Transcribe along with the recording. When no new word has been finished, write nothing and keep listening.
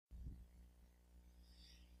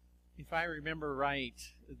If I remember right,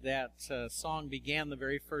 that song began the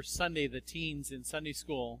very first Sunday the teens in Sunday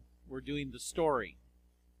school were doing the story.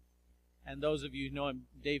 And those of you who know him,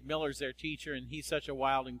 Dave Miller's their teacher, and he's such a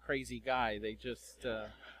wild and crazy guy. They just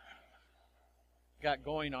got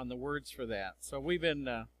going on the words for that. So we've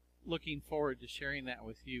been looking forward to sharing that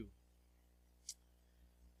with you.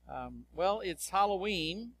 Well, it's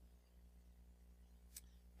Halloween,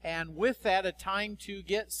 and with that, a time to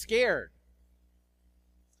get scared.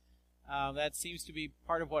 That seems to be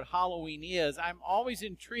part of what Halloween is. I'm always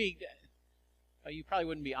intrigued. You probably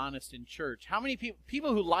wouldn't be honest in church. How many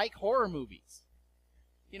people who like horror movies?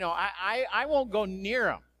 You know, I won't go near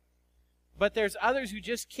them. But there's others who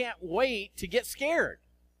just can't wait to get scared.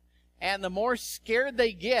 And the more scared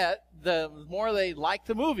they get, the more they like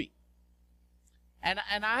the movie. And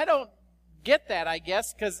I don't get that, I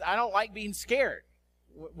guess, because I don't like being scared.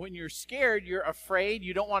 When you're scared, you're afraid.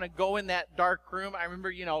 You don't want to go in that dark room. I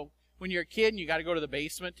remember, when you're a kid and you got to go to the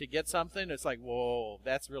basement to get something, it's like, whoa,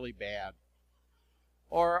 that's really bad.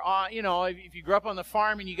 Or, if you grew up on the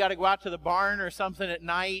farm and you got to go out to the barn or something at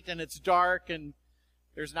night and it's dark and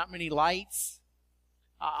there's not many lights,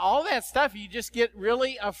 all that stuff, you just get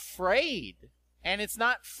really afraid. And it's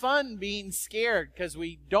not fun being scared because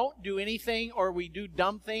we don't do anything or we do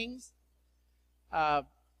dumb things.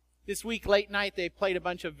 This week, late night, they played a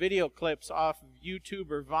bunch of video clips off of YouTube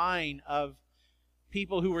or Vine of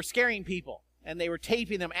people who were scaring people, and they were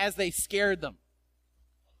taping them as they scared them.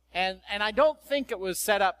 And I don't think it was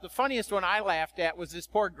set up. The funniest one I laughed at was this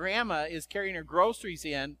poor grandma is carrying her groceries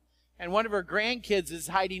in, and one of her grandkids is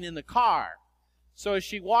hiding in the car. So as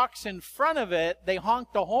she walks in front of it, they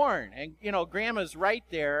honk the horn, and, grandma's right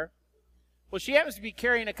there. Well, she happens to be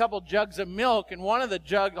carrying a couple jugs of milk, and one of the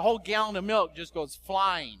jugs, the whole gallon of milk just goes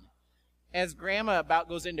flying as grandma about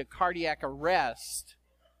goes into cardiac arrest.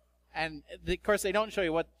 And, of course, they don't show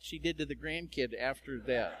you what she did to the grandkid after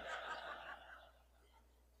that.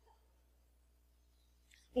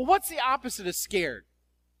 Well, what's the opposite of scared?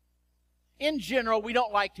 In general, we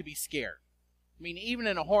don't like to be scared. I mean, even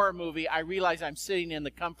in a horror movie, I realize I'm sitting in the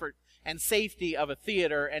comfort and safety of a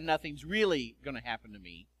theater and nothing's really going to happen to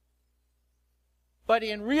me. But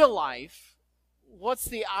in real life, what's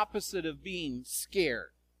the opposite of being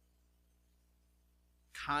scared?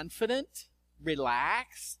 Confident?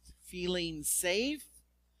 Relaxed? Feeling safe?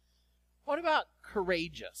 What about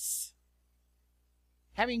courageous?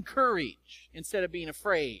 Having courage instead of being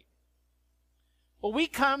afraid. Well, we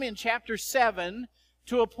come in chapter 7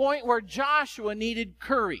 to a point where Joshua needed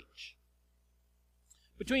courage.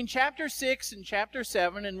 Between chapter 6 and chapter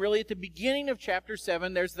 7, and really at the beginning of chapter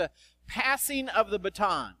 7, there's the passing of the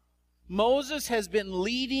baton. Moses has been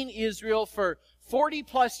leading Israel for 40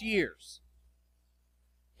 plus years.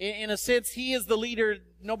 In a sense, he is the leader.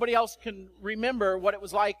 Nobody else can remember what it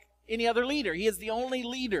was like any other leader. He is the only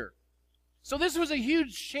leader. So this was a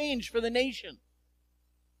huge change for the nation.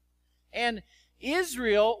 And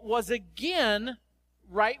Israel was again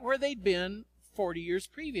right where they'd been 40 years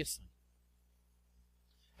previously.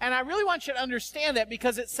 And I really want you to understand that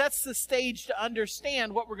because it sets the stage to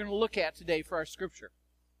understand what we're going to look at today for our scripture.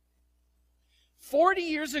 40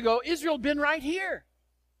 years ago, Israel had been right here.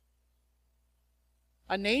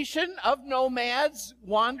 A nation of nomads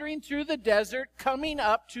wandering through the desert, coming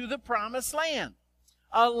up to the promised land.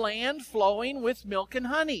 A land flowing with milk and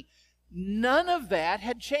honey. None of that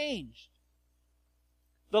had changed.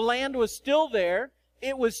 The land was still there.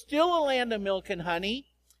 It was still a land of milk and honey.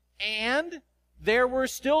 And there were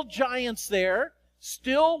still giants there.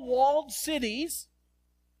 Still walled cities.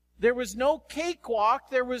 There was no cakewalk.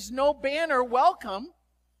 There was no banner welcome.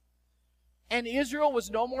 And Israel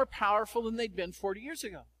was no more powerful than they'd been 40 years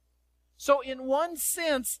ago. So in one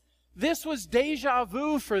sense, this was deja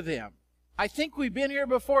vu for them. I think we've been here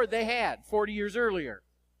before. They had 40 years earlier.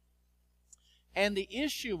 And the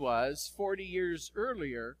issue was 40 years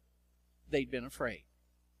earlier, they'd been afraid.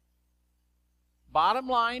 Bottom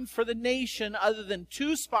line for the nation, other than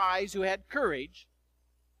 2 spies who had courage,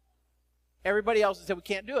 everybody else said, we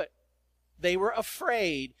can't do it. They were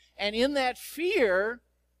afraid. And in that fear,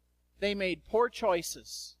 they made poor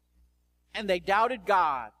choices. And they doubted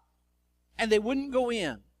God. And they wouldn't go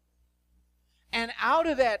in. And out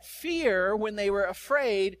of that fear, when they were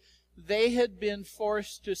afraid, they had been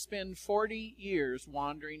forced to spend 40 years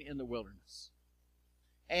wandering in the wilderness.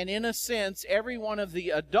 And in a sense, every one of the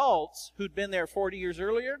adults who'd been there 40 years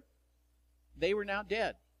earlier, they were now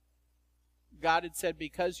dead. God had said,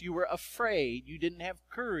 because you were afraid, you didn't have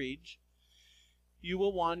courage, you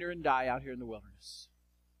will wander and die out here in the wilderness.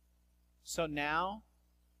 So now,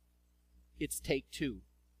 it's take 2.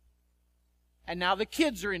 And now the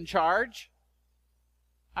kids are in charge.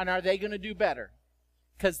 And are they going to do better?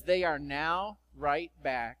 Because they are now right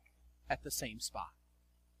back at the same spot.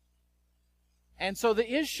 And so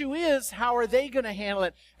the issue is, how are they going to handle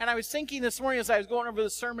it? And I was thinking this morning as I was going over the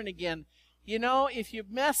sermon again, you know, if you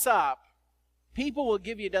mess up, people will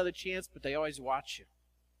give you another chance, but they always watch you.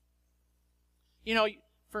 You know,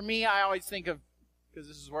 for me, I always think of, because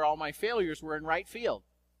this is where all my failures were, in right field.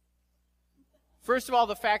 First of all,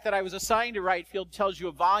 the fact that I was assigned to right field tells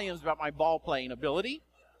you volumes about my ball playing ability.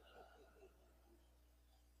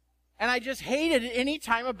 And I just hated it any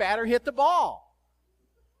time a batter hit the ball.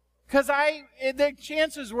 Because the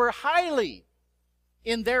chances were highly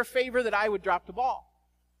in their favor that I would drop the ball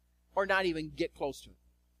or not even get close to it.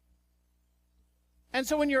 And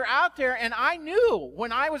so when you're out there, and I knew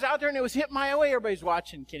when I was out there and it was hit my way, everybody's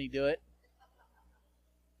watching, can he do it?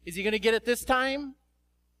 Is he going to get it this time?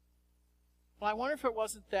 Well, I wonder if it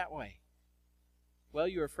wasn't that way. Well,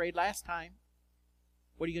 you were afraid last time.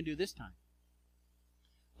 What are you going to do this time?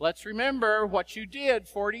 Let's remember what you did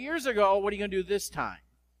 40 years ago. What are you going to do this time?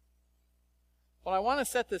 Well, I want to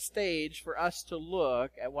set the stage for us to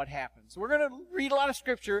look at what happens. We're going to read a lot of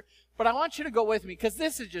scripture, but I want you to go with me because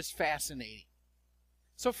this is just fascinating.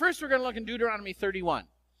 So first we're going to look in Deuteronomy 31.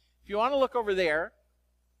 If you want to look over there,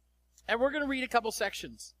 and we're going to read a couple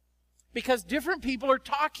sections because different people are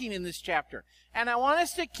talking in this chapter. And I want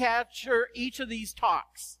us to capture each of these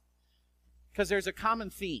talks because there's a common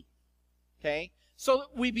theme. Okay? So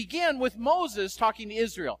we begin with Moses talking to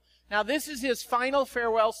Israel. Now this is his final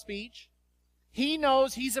farewell speech. He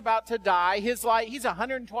knows he's about to die. He's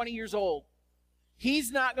 120 years old. He's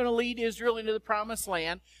not going to lead Israel into the promised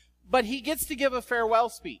land, but he gets to give a farewell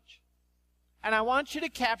speech. And I want you to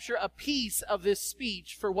capture a piece of this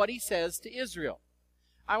speech for what he says to Israel.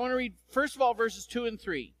 I want to read, first of all, verses 2 and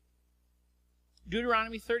 3.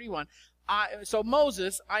 Deuteronomy 31. So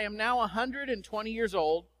Moses, I am now 120 years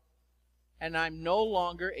old, and I'm no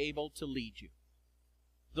longer able to lead you.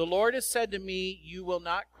 The Lord has said to me, you will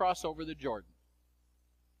not cross over the Jordan.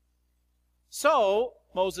 So,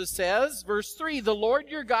 Moses says, verse 3, the Lord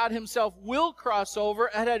your God himself will cross over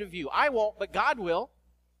ahead of you. I won't, but God will.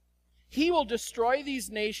 He will destroy these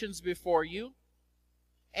nations before you,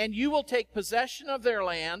 and you will take possession of their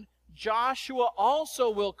land. Joshua also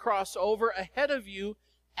will cross over ahead of you,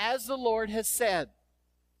 as the Lord has said.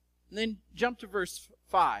 And then jump to verse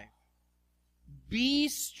 5. Be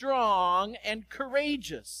strong and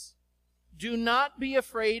courageous. Do not be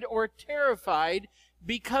afraid or terrified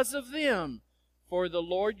because of them, for the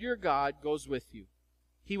Lord your God goes with you.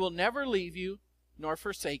 He will never leave you nor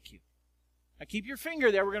forsake you. Now keep your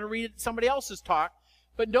finger there. We're going to read somebody else's talk.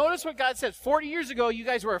 But notice what God says. 40 years ago, you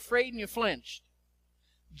guys were afraid and you flinched.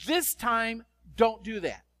 This time, don't do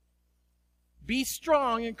that. Be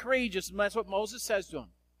strong and courageous. And that's what Moses says to him.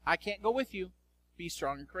 I can't go with you. Be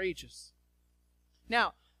strong and courageous.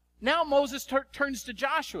 Now Moses turns to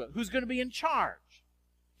Joshua, who's going to be in charge.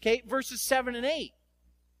 Okay, verses 7 and 8.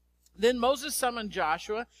 Then Moses summoned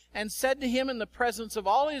Joshua and said to him in the presence of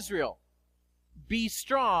all Israel, be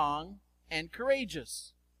strong and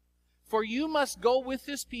courageous, for you must go with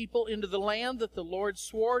this people into the land that the Lord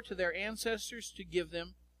swore to their ancestors to give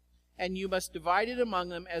them, and you must divide it among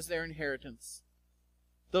them as their inheritance.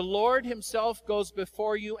 The Lord himself goes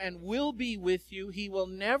before you and will be with you. He will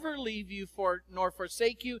never leave you nor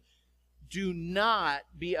forsake you. Do not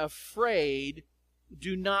be afraid.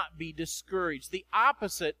 Do not be discouraged. The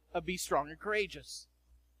opposite of be strong and courageous.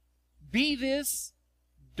 Be this.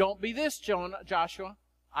 Don't be this, Joshua.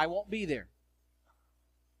 I won't be there.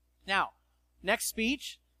 Now, next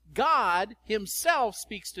speech. God himself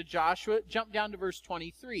speaks to Joshua. Jump down to verse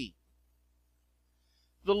 23.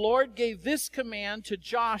 The Lord gave this command to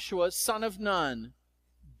Joshua, son of Nun.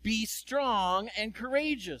 Be strong and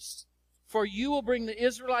courageous, for you will bring the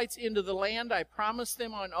Israelites into the land I promised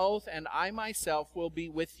them on oath, and I myself will be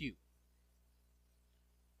with you.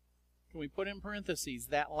 Can we put in parentheses,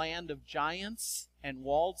 that land of giants and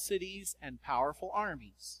walled cities and powerful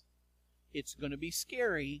armies? It's going to be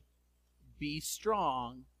scary. Be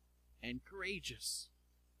strong and courageous.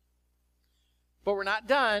 But we're not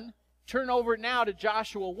done. Turn over now to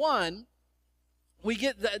Joshua 1. We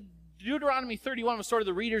get the Deuteronomy 31 was sort of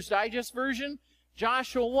the Reader's Digest version.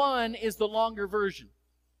 Joshua 1 is the longer version.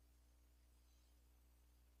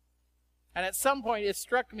 And at some point, it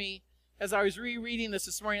struck me as I was rereading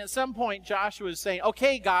this morning, at some point Joshua was saying,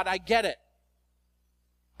 okay, God, I get it.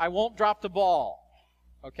 I won't drop the ball.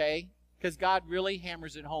 Okay? Because God really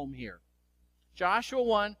hammers it home here. Joshua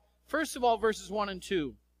 1, first of all, verses 1 and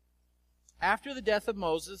 2. After the death of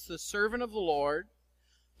Moses, the servant of the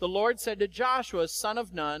Lord said to Joshua, son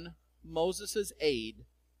of Nun, Moses' aide,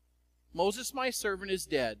 Moses, my servant, is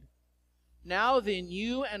dead. Now then,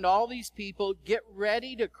 you and all these people get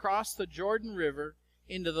ready to cross the Jordan River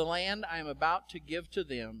into the land I am about to give to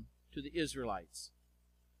them, to the Israelites.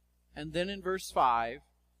 And then in verse 5,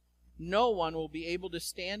 no one will be able to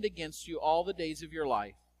stand against you all the days of your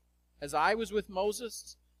life. As I was with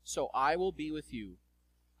Moses, so I will be with you.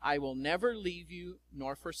 I will never leave you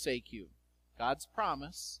nor forsake you. God's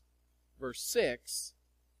promise. Verse 6,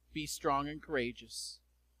 be strong and courageous,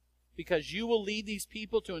 because you will lead these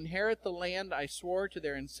people to inherit the land I swore to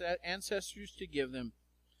their ancestors to give them.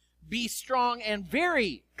 Be strong and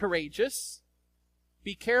very courageous.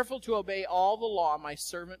 Be careful to obey all the law my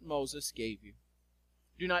servant Moses gave you.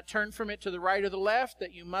 Do not turn from it to the right or the left,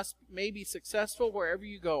 that you may be successful wherever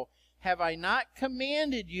you go. Have I not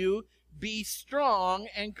commanded you, be strong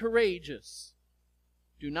and courageous?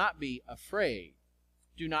 Do not be afraid.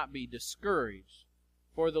 Do not be discouraged,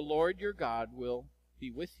 for the Lord your God will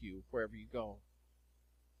be with you wherever you go.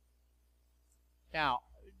 Now,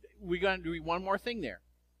 we're going to do one more thing there.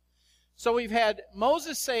 So we've had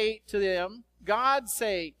Moses say to them, God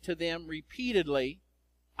say to them repeatedly.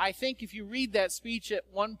 I think if you read that speech at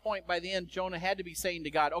one point by the end, Jonah had to be saying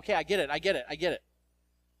to God, okay, I get it.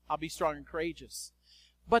 I'll be strong and courageous.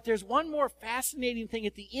 But there's one more fascinating thing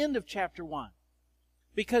at the end of chapter 1.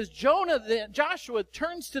 Because Joshua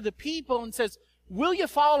turns to the people and says, will you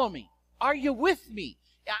follow me? Are you with me?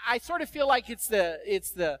 I sort of feel like it's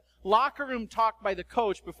the locker room talk by the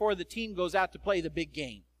coach before the team goes out to play the big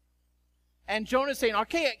game. And Jonah's saying,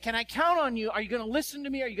 okay, can I count on you? Are you going to listen to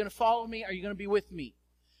me? Are you going to follow me? Are you going to be with me?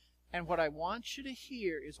 And what I want you to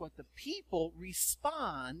hear is what the people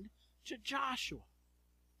respond to Joshua.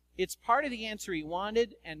 It's part of the answer he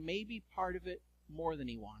wanted, and maybe part of it more than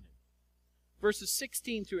he wanted. Verses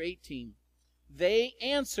 16 through 18. They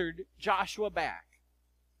answered Joshua back.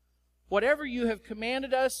 Whatever you have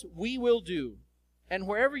commanded us, we will do. And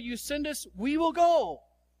wherever you send us, we will go.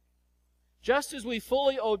 Just as we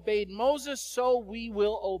fully obeyed Moses, so we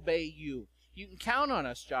will obey you. You can count on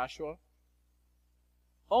us, Joshua.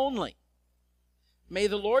 Only, may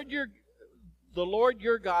the Lord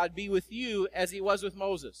your God be with you as he was with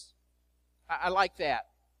Moses. I like that.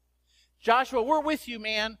 Joshua, we're with you,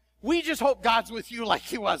 man. We just hope God's with you like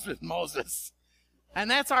he was with Moses. And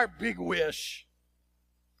that's our big wish.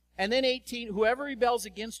 And then 18, whoever rebels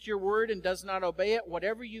against your word and does not obey it,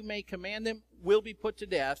 whatever you may command them, will be put to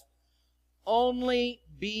death. Only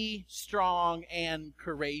be strong and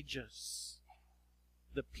courageous.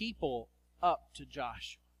 The people up to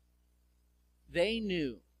Joshua. They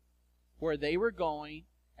knew where they were going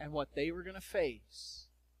and what they were going to face.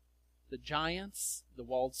 The giants, the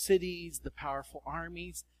walled cities, the powerful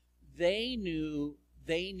armies. They knew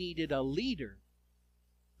they needed a leader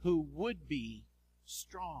who would be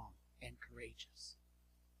strong and courageous.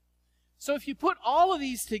 So if you put all of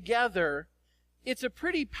these together, it's a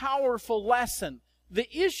pretty powerful lesson. The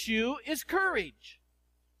issue is courage.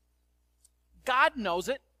 God knows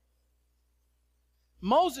it.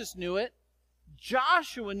 Moses knew it.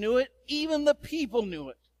 Joshua knew it. Even the people knew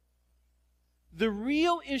it. The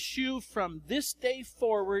real issue from this day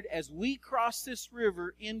forward, as we cross this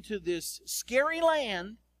river into this scary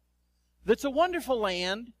land, that's a wonderful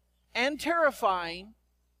land and terrifying,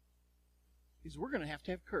 is we're going to have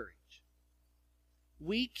courage.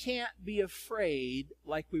 We can't be afraid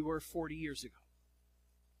like we were 40 years ago.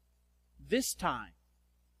 This time,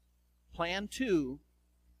 plan 2,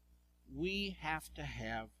 we have to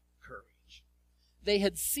have courage. They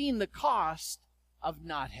had seen the cost of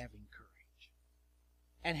not having courage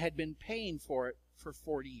and had been paying for it for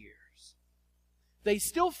 40 years. They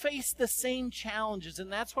still faced the same challenges,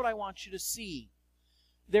 and that's what I want you to see.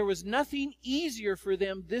 There was nothing easier for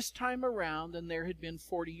them this time around than there had been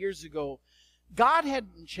 40 years ago. God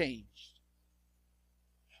hadn't changed.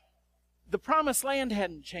 The promised land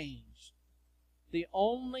hadn't changed. The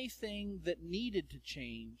only thing that needed to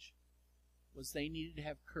change was they needed to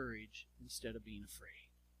have courage instead of being afraid.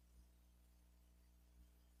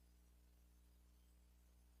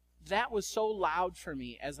 That was so loud for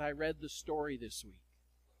me as I read the story this week.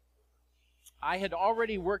 I had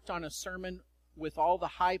already worked on a sermon with all the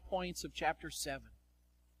high points of chapter 7.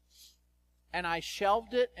 And I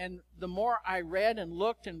shelved it, and the more I read and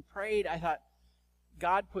looked and prayed, I thought,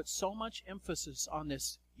 God put so much emphasis on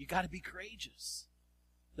this, you got to be courageous,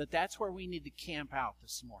 that's where we need to camp out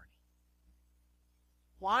this morning.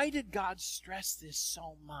 Why did God stress this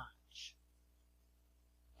so much?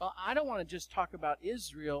 Well, I don't want to just talk about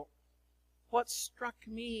Israel. What struck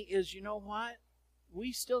me is, you know what?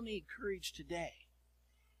 We still need courage today.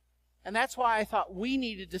 And that's why I thought we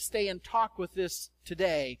needed to stay and talk with this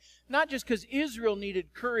today. Not just because Israel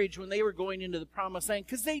needed courage when they were going into the Promised Land,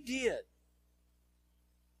 because they did.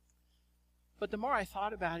 But the more I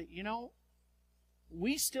thought about it,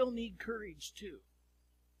 we still need courage too.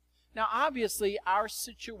 Now, obviously, our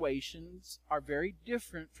situations are very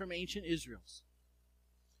different from ancient Israel's.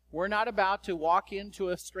 We're not about to walk into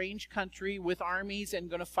a strange country with armies and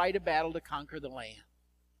going to fight a battle to conquer the land.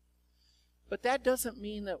 But that doesn't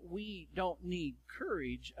mean that we don't need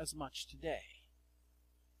courage as much today.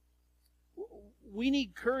 We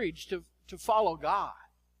need courage to follow God.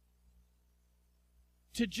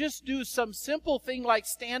 To just do some simple thing like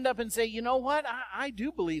stand up and say, you know what? I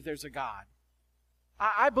do believe there's a God.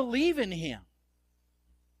 I believe in Him.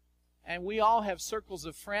 And we all have circles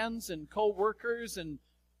of friends and co-workers and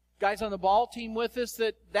guys on the ball team with us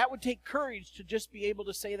that would take courage to just be able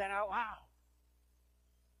to say that out loud.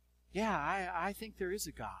 Yeah, I think there is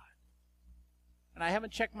a God. And I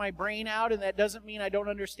haven't checked my brain out, and that doesn't mean I don't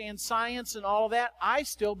understand science and all of that. I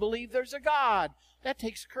still believe there's a God. That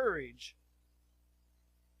takes courage.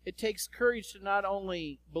 It takes courage to not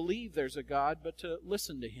only believe there's a God, but to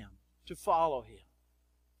listen to Him, to follow Him.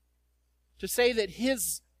 To say that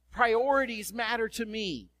His priorities matter to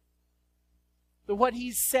me. That what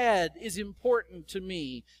He said is important to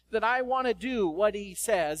me. That I want to do what He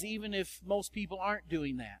says, even if most people aren't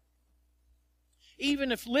doing that.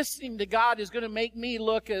 Even if listening to God is going to make me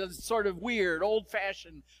look as sort of weird,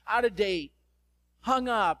 old-fashioned, out of date, hung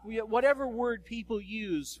up, whatever word people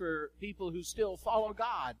use for people who still follow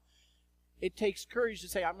God, it takes courage to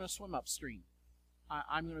say, I'm going to swim upstream.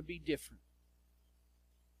 I'm going to be different.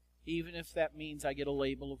 Even if that means I get a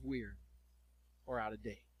label of weird or out of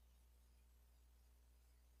date.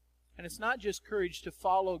 And it's not just courage to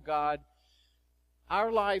follow God.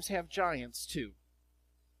 Our lives have giants too.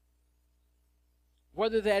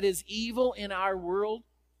 Whether that is evil in our world,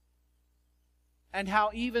 and how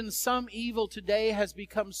even some evil today has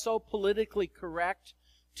become so politically correct,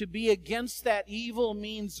 to be against that evil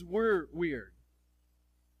means we're weird.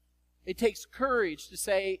 It takes courage to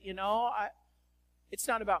say, it's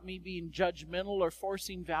not about me being judgmental or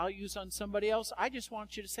forcing values on somebody else. I just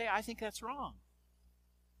want you to say, I think that's wrong.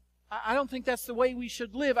 I don't think that's the way we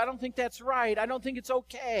should live. I don't think that's right. I don't think it's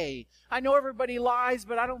okay. I know everybody lies,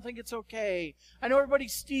 but I don't think it's okay. I know everybody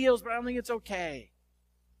steals, but I don't think it's okay.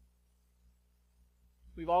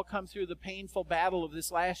 We've all come through the painful battle of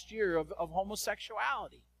this last year of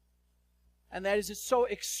homosexuality. And that is, it's so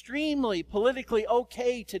extremely politically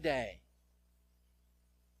okay today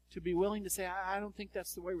to be willing to say, I don't think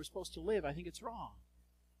that's the way we're supposed to live. I think it's wrong.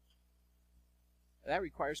 That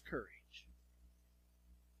requires courage.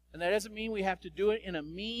 And that doesn't mean we have to do it in a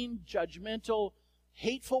mean, judgmental,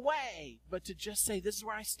 hateful way, but to just say, this is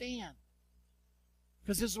where I stand.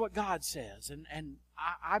 Because this is what God says, and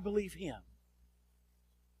I believe Him.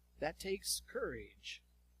 That takes courage.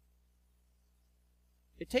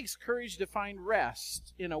 It takes courage to find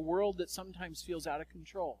rest in a world that sometimes feels out of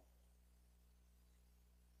control.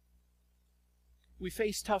 We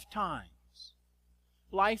face tough times.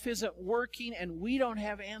 Life isn't working, and we don't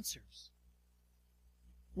have answers.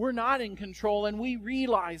 We're not in control, and we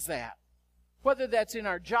realize that. Whether that's in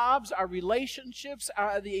our jobs, our relationships,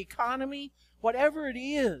 the economy, whatever it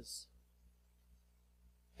is.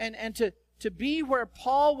 And to be where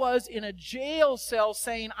Paul was in a jail cell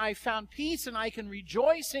saying, I found peace and I can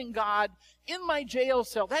rejoice in God in my jail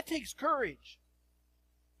cell, that takes courage.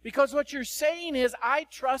 Because what you're saying is, I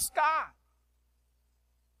trust God.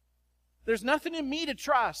 There's nothing in me to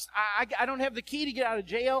trust. I don't have the key to get out of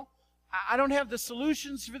jail. I don't have the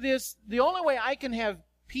solutions for this. The only way I can have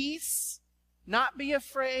peace, not be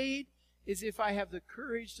afraid, is if I have the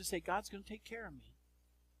courage to say, God's going to take care of me.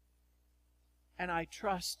 And I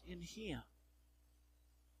trust in Him.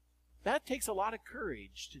 That takes a lot of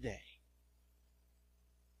courage today.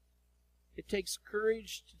 It takes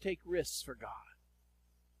courage to take risks for God.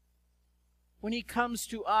 When He comes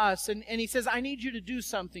to us and He says, I need you to do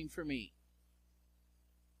something for me.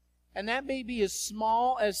 And that may be as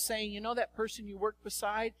small as saying, that person you work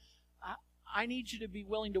beside, I need you to be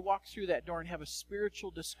willing to walk through that door and have a spiritual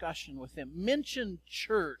discussion with them. Mention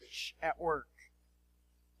church at work.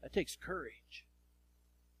 That takes courage.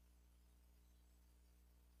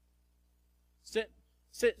 Sit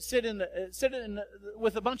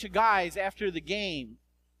with a bunch of guys after the game,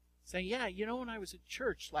 saying, yeah, when I was at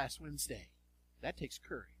church last Wednesday. That takes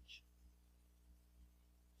courage.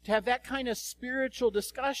 To have that kind of spiritual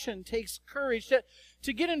discussion takes courage.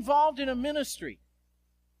 To get involved in a ministry.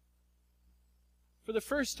 For the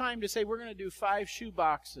first time to say, we're going to do 5 shoe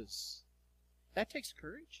boxes. That takes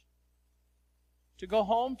courage. To go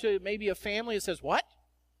home to maybe a family that says, what?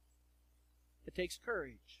 It takes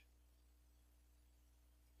courage.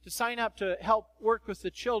 To sign up to help work with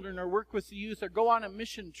the children or work with the youth or go on a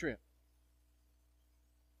mission trip.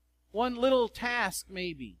 One little task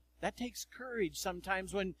maybe. That takes courage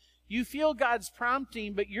sometimes when you feel God's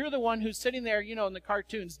prompting, but you're the one who's sitting there, in the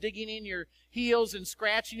cartoons, digging in your heels and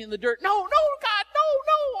scratching in the dirt. No, God,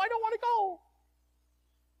 no, I don't want to go.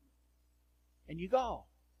 And you go.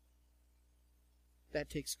 That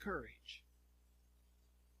takes courage.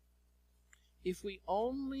 If we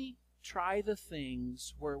only try the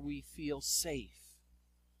things where we feel safe,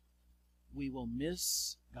 we will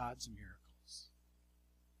miss God's miracles.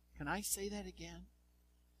 Can I say that again?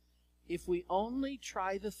 If we only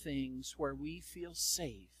try the things where we feel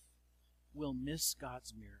safe, we'll miss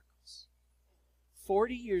God's miracles.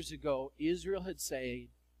 40 years ago, Israel had said,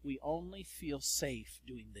 we only feel safe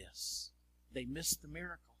doing this. They missed the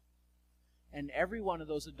miracle. And every one of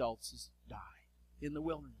those adults has died in the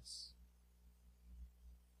wilderness.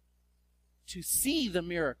 To see the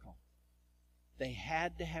miracle, they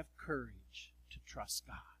had to have courage to trust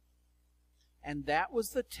God. And that was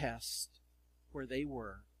the test where they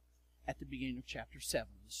were at the beginning of chapter 7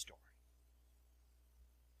 of the story.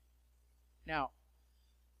 Now,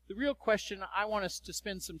 the real question I want us to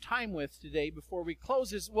spend some time with today before we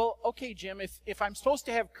close is, well, okay, Jim, if I'm supposed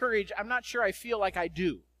to have courage, I'm not sure I feel like I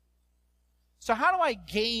do. So how do I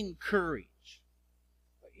gain courage?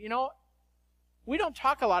 We don't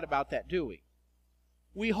talk a lot about that, do we?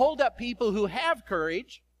 We hold up people who have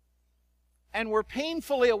courage, and we're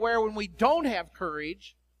painfully aware when we don't have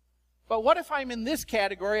courage. But what if I'm in this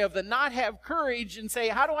category of the not have courage and say,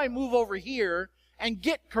 how do I move over here and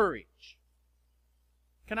get courage?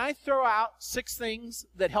 Can I throw out 6 things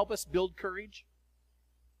that help us build courage?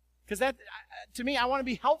 Because that, to me, I want to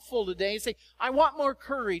be helpful today and say, I want more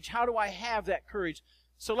courage. How do I have that courage?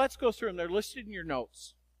 So let's go through them. They're listed in your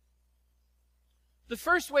notes. The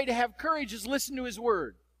first way to have courage is listen to His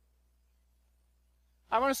Word.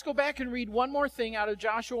 I want us to go back and read one more thing out of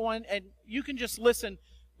Joshua 1, and you can just listen.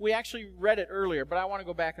 We actually read it earlier, but I want to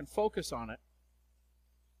go back and focus on it.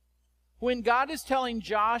 When God is telling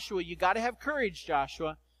Joshua, you got to have courage,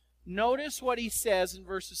 Joshua, notice what He says in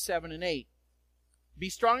verses 7 and 8. Be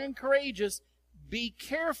strong and courageous. Be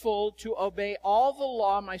careful to obey all the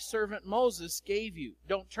law my servant Moses gave you.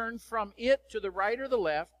 Don't turn from it to the right or the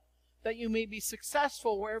left, that you may be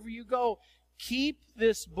successful wherever you go. Keep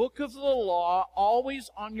this book of the law always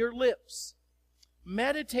on your lips.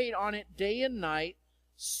 Meditate on it day and night,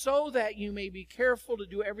 so that you may be careful to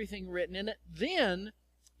do everything written in it. Then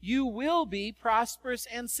you will be prosperous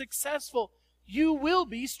and successful. You will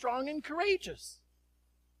be strong and courageous.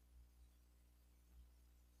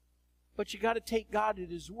 But you got to take God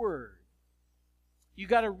at His Word. You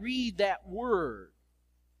got to read that Word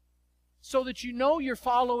so that you know you're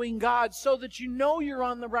following God, so that you know you're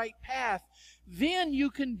on the right path. Then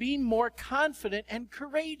you can be more confident and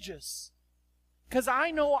courageous. Because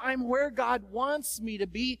I know I'm where God wants me to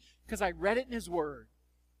be because I read it in His Word.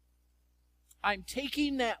 I'm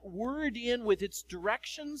taking that Word in with its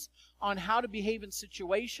directions on how to behave in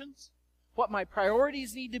situations, what my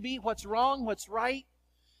priorities need to be, what's wrong, what's right.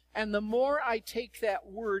 And the more I take that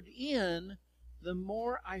Word in, the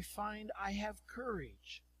more I find I have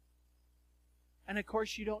courage. And of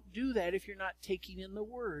course, you don't do that if you're not taking in the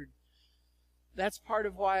Word. That's part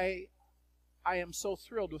of why I am so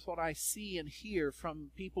thrilled with what I see and hear from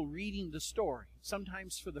people reading the story,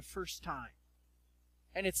 sometimes for the first time.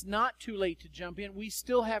 And it's not too late to jump in. We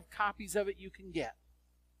still have copies of it you can get.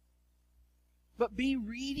 But be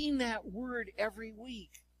reading that Word every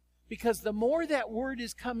week. Because the more that Word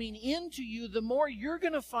is coming into you, the more you're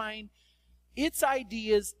going to find its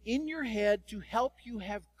ideas in your head to help you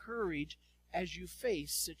have courage as you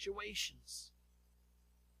face situations.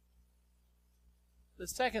 The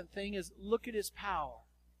second thing is look at His power.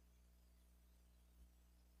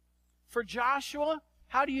 For Joshua,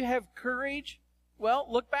 how do you have courage? Well,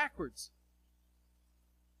 look backwards.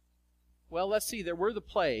 Well, let's see. There were the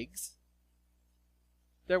plagues.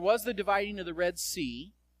 There was the dividing of the Red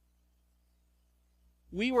Sea.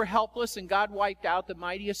 We were helpless and God wiped out the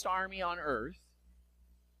mightiest army on earth.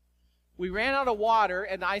 We ran out of water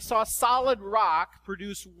and I saw solid rock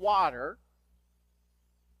produce water.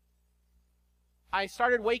 I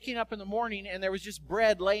started waking up in the morning and there was just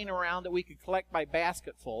bread laying around that we could collect by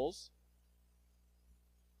basketfuls.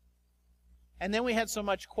 And then we had so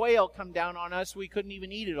much quail come down on us we couldn't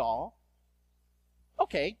even eat it all.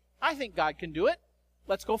 Okay, I think God can do it.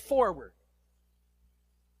 Let's go forward.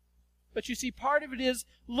 But you see, part of it is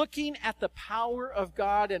looking at the power of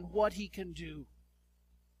God and what He can do.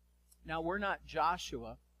 Now, we're not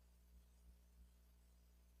Joshua,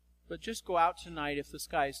 but just go out tonight if the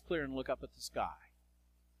sky is clear and look up at the sky.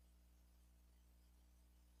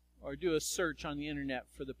 Or do a search on the internet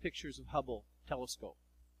for the pictures of Hubble telescope.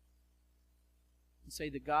 And say,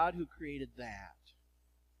 the God who created that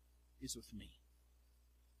is with me.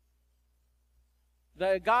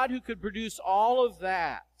 The God who could produce all of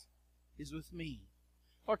that is with me.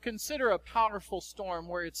 Or consider a powerful storm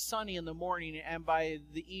where it's sunny in the morning and by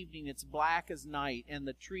the evening it's black as night and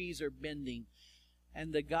the trees are bending.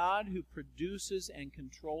 And the God who produces and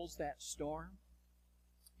controls that storm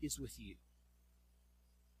is with you.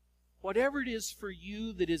 Whatever it is for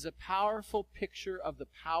you that is a powerful picture of the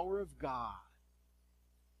power of God,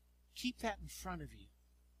 keep that in front of you.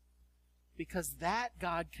 Because that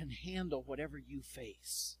God can handle whatever you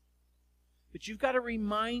face. But you've got to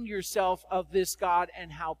remind yourself of this God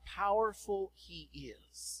and how powerful He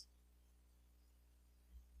is.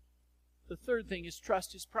 The third thing is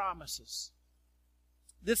trust His promises.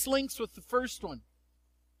 This links with the first one.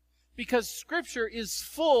 Because Scripture is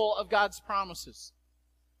full of God's promises.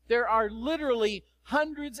 There are literally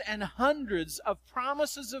hundreds and hundreds of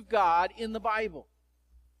promises of God in the Bible.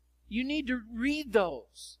 You need to read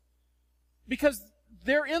those. Because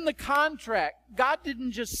they're in the contract. God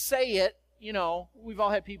didn't just say it. You know, we've all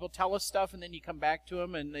had people tell us stuff and then you come back to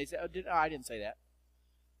them and they say, oh, I didn't say that.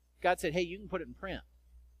 God said, hey, you can put it in print.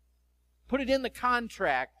 Put it in the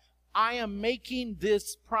contract. I am making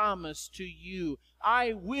this promise to you.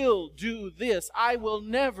 I will do this. I will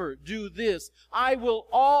never do this. I will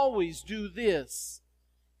always do this.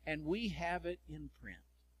 And we have it in print.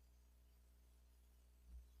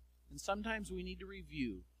 And sometimes we need to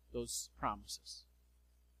review those promises.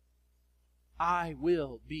 I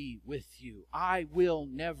will be with you. I will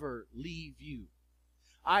never leave you.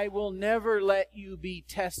 I will never let you be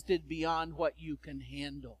tested beyond what you can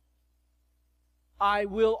handle. I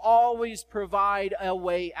will always provide a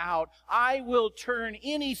way out. I will turn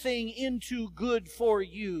anything into good for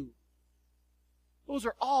you. Those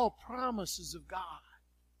are all promises of God.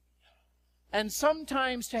 And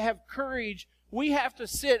sometimes to have courage, we have to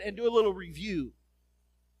sit and do a little review.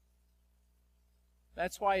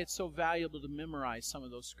 That's why it's so valuable to memorize some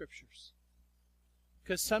of those scriptures.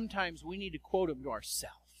 Because sometimes we need to quote them to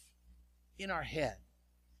ourselves, in our head,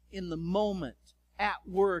 in the moment, at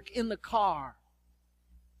work, in the car,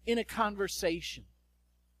 in a conversation,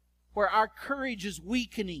 where our courage is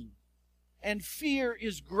weakening, and fear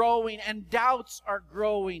is growing, and doubts are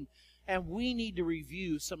growing, and we need to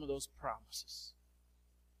review some of those promises.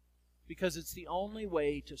 Because it's the only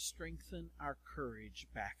way to strengthen our courage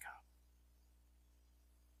back up.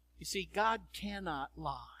 You see, God cannot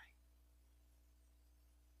lie.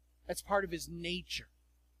 That's part of His nature.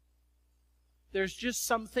 There's just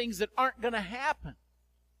some things that aren't going to happen.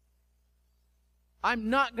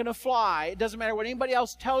 I'm not going to fly. It doesn't matter what anybody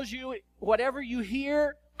else tells you. Whatever you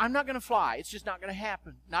hear, I'm not going to fly. It's just not going to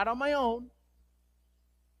happen. Not on my own.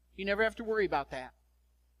 You never have to worry about that.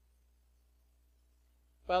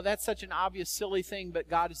 Well, that's such an obvious, silly thing, but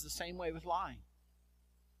God is the same way with lying.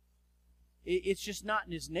 It's just not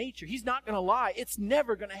in His nature. He's not going to lie. It's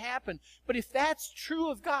never going to happen. But if that's true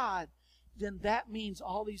of God, then that means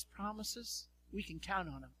all these promises, we can count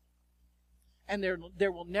on them. And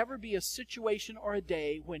there will never be a situation or a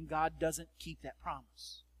day when God doesn't keep that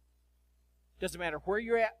promise. Doesn't matter where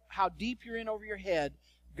you're at, how deep you're in over your head,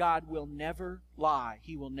 God will never lie.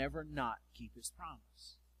 He will never not keep His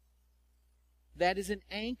promise. That is an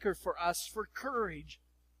anchor for us for courage.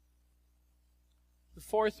 The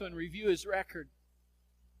fourth one, review His record.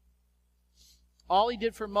 All He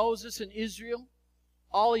did for Moses and Israel,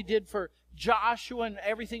 all He did for Joshua and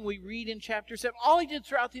everything we read in chapter 7, all He did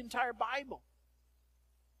throughout the entire Bible.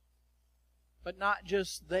 But not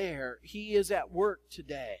just there. He is at work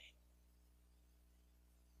today.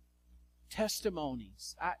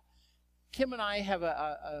 Testimonies. Kim and I have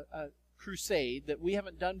a crusade that we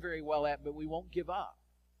haven't done very well at, but we won't give up.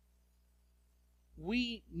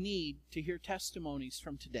 We need to hear testimonies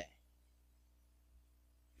from today.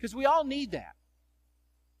 Because we all need that.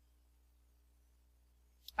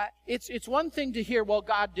 It's one thing to hear, well,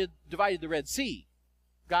 God divided the Red Sea.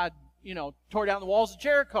 God, tore down the walls of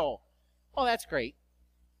Jericho. Oh, that's great.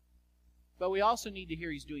 But we also need to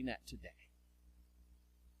hear He's doing that today.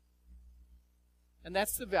 And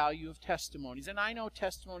that's the value of testimonies. And I know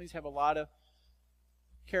testimonies have a lot of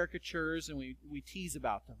caricatures and we tease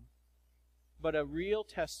about them. But a real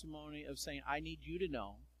testimony of saying, I need you to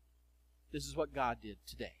know this is what God did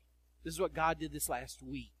today. This is what God did this last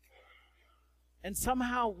week. And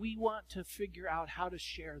somehow we want to figure out how to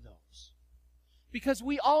share those. Because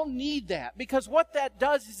we all need that. Because what that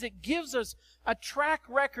does is it gives us a track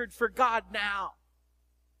record for God now.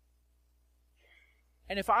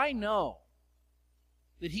 And if I know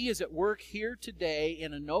that He is at work here today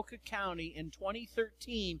in Anoka County in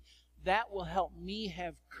 2013, that will help me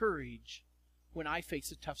have courage when I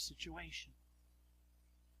face a tough situation.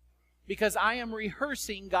 Because I am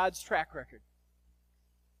rehearsing God's track record.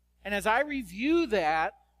 And as I review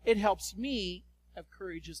that, it helps me have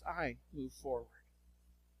courage as I move forward.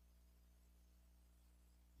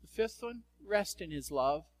 The fifth one, rest in His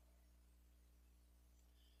love.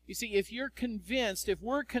 You see, if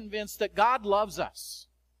we're convinced that God loves us,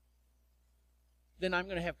 then I'm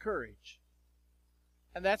going to have courage.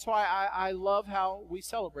 And that's why I love how we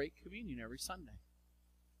celebrate communion every Sunday.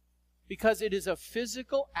 Because it is a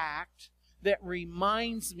physical act that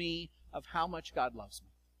reminds me of how much God loves me.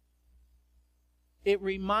 It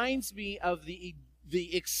reminds me of the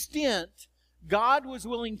extent God was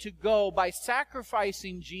willing to go by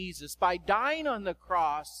sacrificing Jesus, by dying on the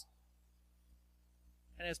cross.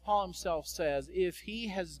 And as Paul himself says, if He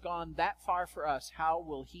has gone that far for us, how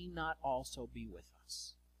will He not also be with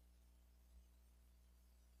us?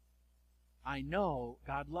 I know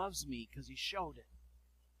God loves me because He showed it.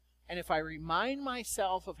 And if I remind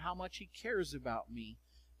myself of how much He cares about me,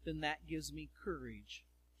 then that gives me courage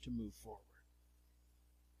to move forward.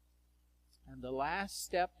 And the last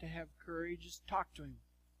step to have courage is talk to Him.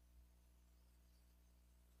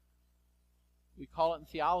 We call it in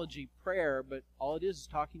theology prayer, but all it is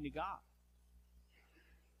talking to God.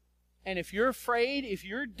 And if you're afraid, if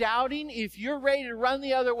you're doubting, if you're ready to run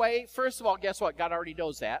the other way, first of all, guess what? God already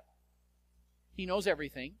knows that. He knows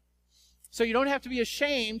everything. So you don't have to be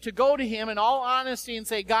ashamed to go to Him in all honesty and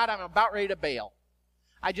say, God, I'm about ready to bail.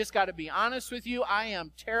 I just got to be honest with you. I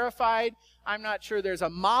am terrified. I'm not sure there's a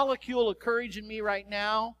molecule of courage in me right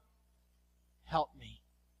now. Help me.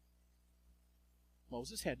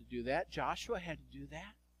 Moses had to do that. Joshua had to do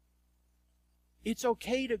that. It's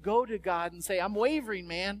okay to go to God and say, I'm wavering,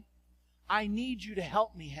 man. I need you to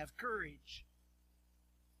help me have courage.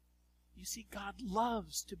 You see, God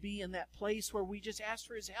loves to be in that place where we just ask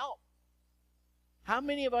for His help. How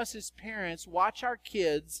many of us as parents watch our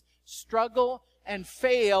kids struggle and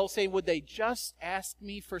fail, saying, would they just ask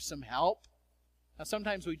me for some help? Now,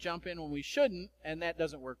 sometimes we jump in when we shouldn't, and that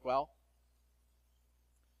doesn't work well.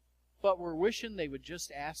 But we're wishing they would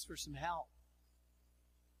just ask for some help.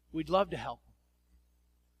 We'd love to help them.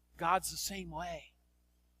 God's the same way.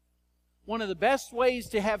 One of the best ways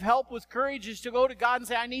to have help with courage is to go to God and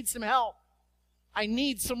say, I need some help. I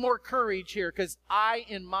need some more courage here because I,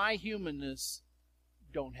 in my humanness,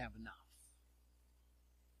 don't have enough.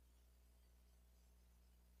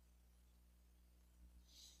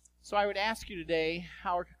 So I would ask you today,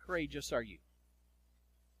 how courageous are you?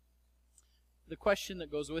 The question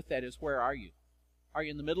that goes with that is, where are you? Are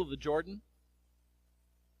you in the middle of the Jordan?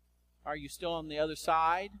 Are you still on the other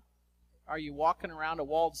side? Are you walking around a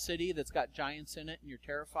walled city that's got giants in it and you're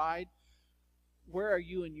terrified? Where are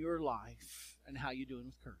you in your life and how are you doing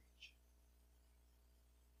with courage?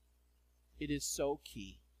 It is so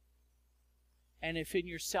key. And if in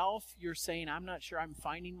yourself you're saying, I'm not sure I'm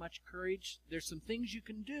finding much courage, there's some things you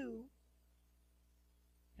can do.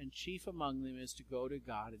 And chief among them is to go to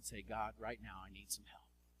God and say, God, right now I need some help.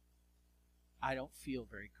 I don't feel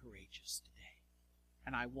very courageous today.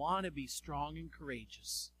 And I want to be strong and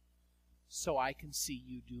courageous so I can see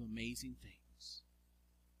you do amazing things.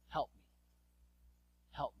 Help me.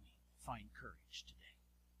 Help me find courage today.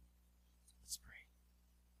 Let's pray.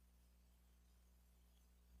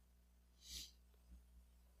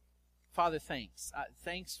 Father, thanks.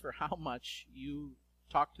 Thanks for how much you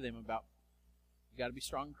talk to them about. You got to be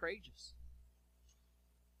strong and courageous.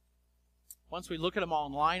 Once we look at them all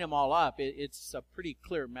and line them all up, it's a pretty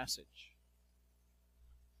clear message.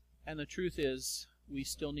 And the truth is, we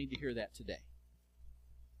still need to hear that today.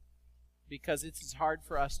 Because it's as hard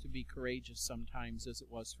for us to be courageous sometimes as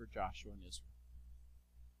it was for Joshua and Israel.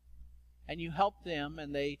 And you helped them,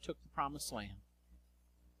 and they took the promised land.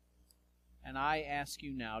 And I ask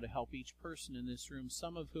you now to help each person in this room,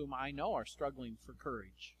 some of whom I know are struggling for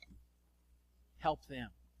courage. Help them,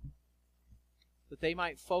 that they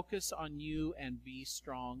might focus on you and be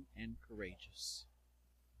strong and courageous,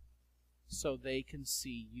 so they can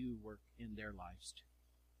see you work in their lives too.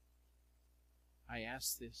 I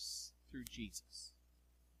ask this through Jesus.